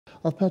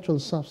of petrol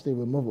subsidy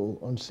removal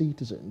on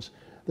citizens.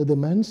 The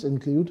demands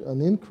include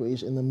an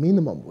increase in the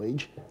minimum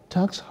wage,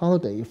 tax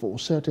holiday for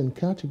certain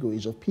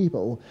categories of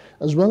people,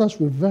 as well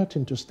as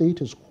reverting to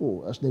status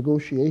quo as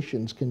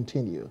negotiations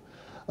continue.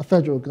 A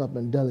federal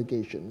government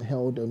delegation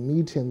held a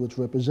meeting with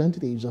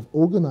representatives of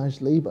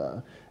organized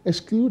labor,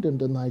 excluding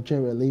the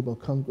Nigeria Labour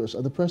Congress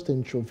at the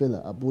Presidential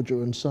Villa,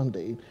 Abuja on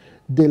Sunday.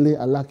 Dele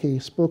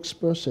Alake,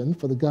 spokesperson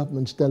for the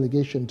government's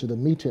delegation to the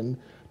meeting,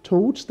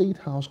 told State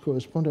House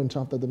correspondents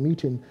after the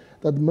meeting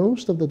that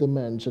most of the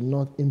demands are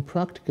not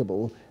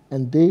impracticable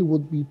and they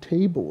would be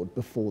tabled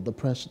before the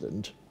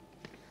president.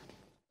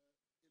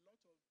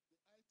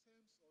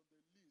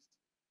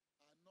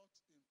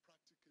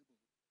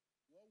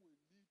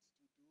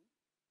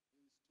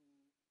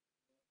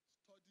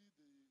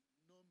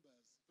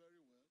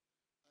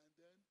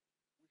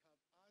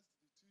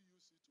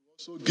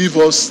 So give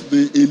us a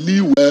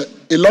leeway.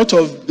 A lot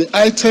of the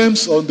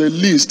items on the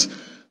list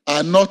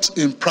are not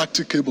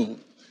impracticable.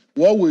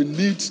 What we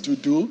need to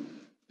do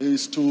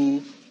is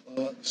to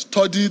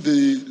study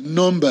the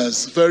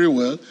numbers very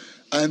well,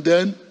 and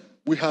then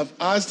we have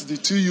asked the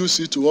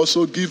TUC to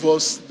also give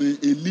us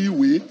a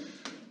leeway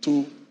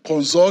to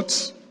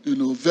consult,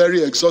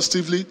 very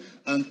exhaustively,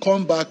 and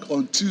come back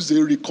on Tuesday,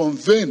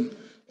 reconvene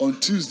on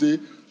Tuesday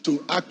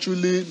to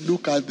actually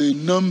look at the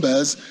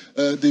numbers,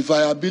 the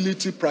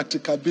viability,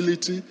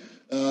 practicability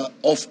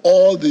of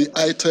all the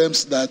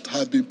items that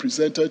have been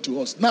presented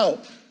to us. Now,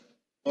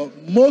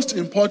 most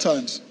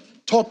important,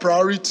 top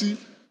priority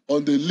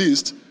on the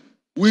list,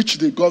 which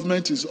the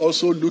government is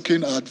also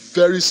looking at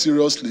very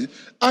seriously,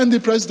 and the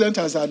president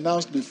has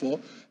announced before,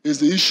 is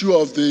the issue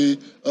of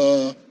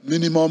the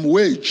minimum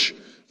wage,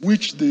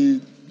 which the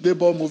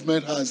labor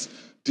movement has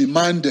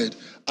demanded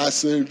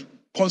as a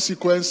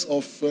consequence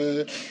of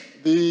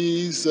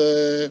this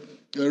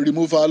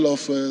removal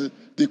of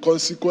the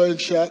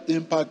consequential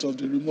impact of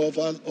the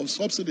removal of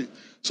subsidy.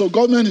 So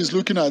government is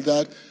looking at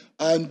that,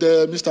 and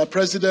Mr.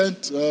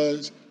 President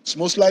is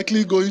most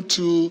likely going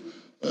to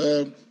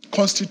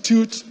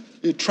constitute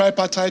a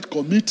tripartite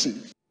committee.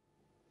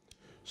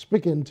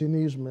 Speaking to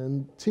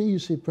newsmen,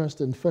 TUC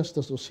President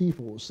Festus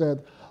Osifo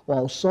said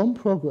while some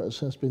progress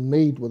has been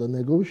made with the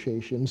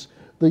negotiations,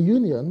 the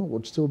union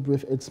would still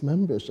brief its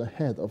members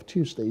ahead of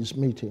Tuesday's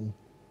meeting.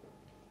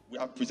 We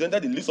have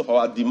presented a list of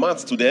our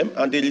demands to them,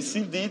 and they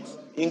received it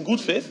in good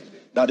faith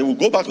that they will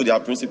go back to their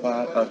principal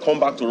and come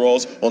back to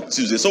us on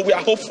Tuesday. So we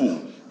are hopeful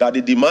that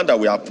the demand that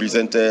we have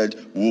presented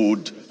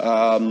would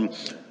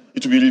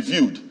it will be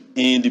reviewed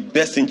in the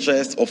best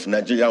interest of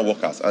Nigerian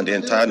workers and the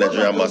entire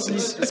Nigerian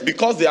masses. It's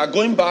because they are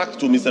going back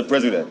to Mr.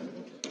 President.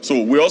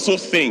 So we also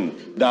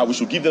think that we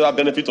should give them that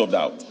benefit of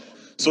doubt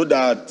so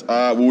that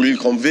we will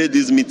convey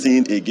this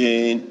meeting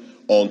again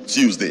on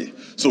Tuesday.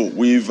 So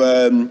we've,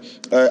 and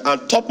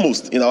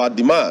topmost in our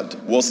demand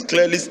was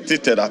clearly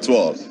stated as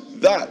well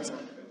that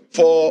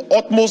for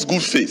utmost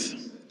good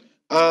faith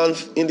and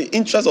in the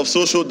interest of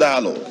social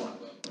dialogue,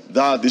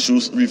 that they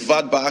should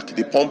revert back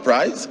the pump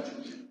price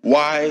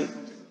while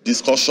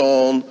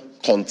discussion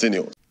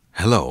continues.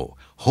 Hello,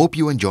 hope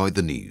you enjoyed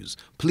the news.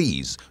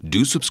 Please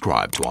do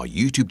subscribe to our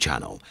YouTube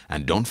channel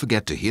and don't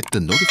forget to hit the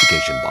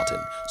notification button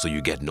so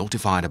you get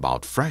notified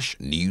about fresh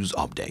news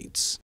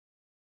updates.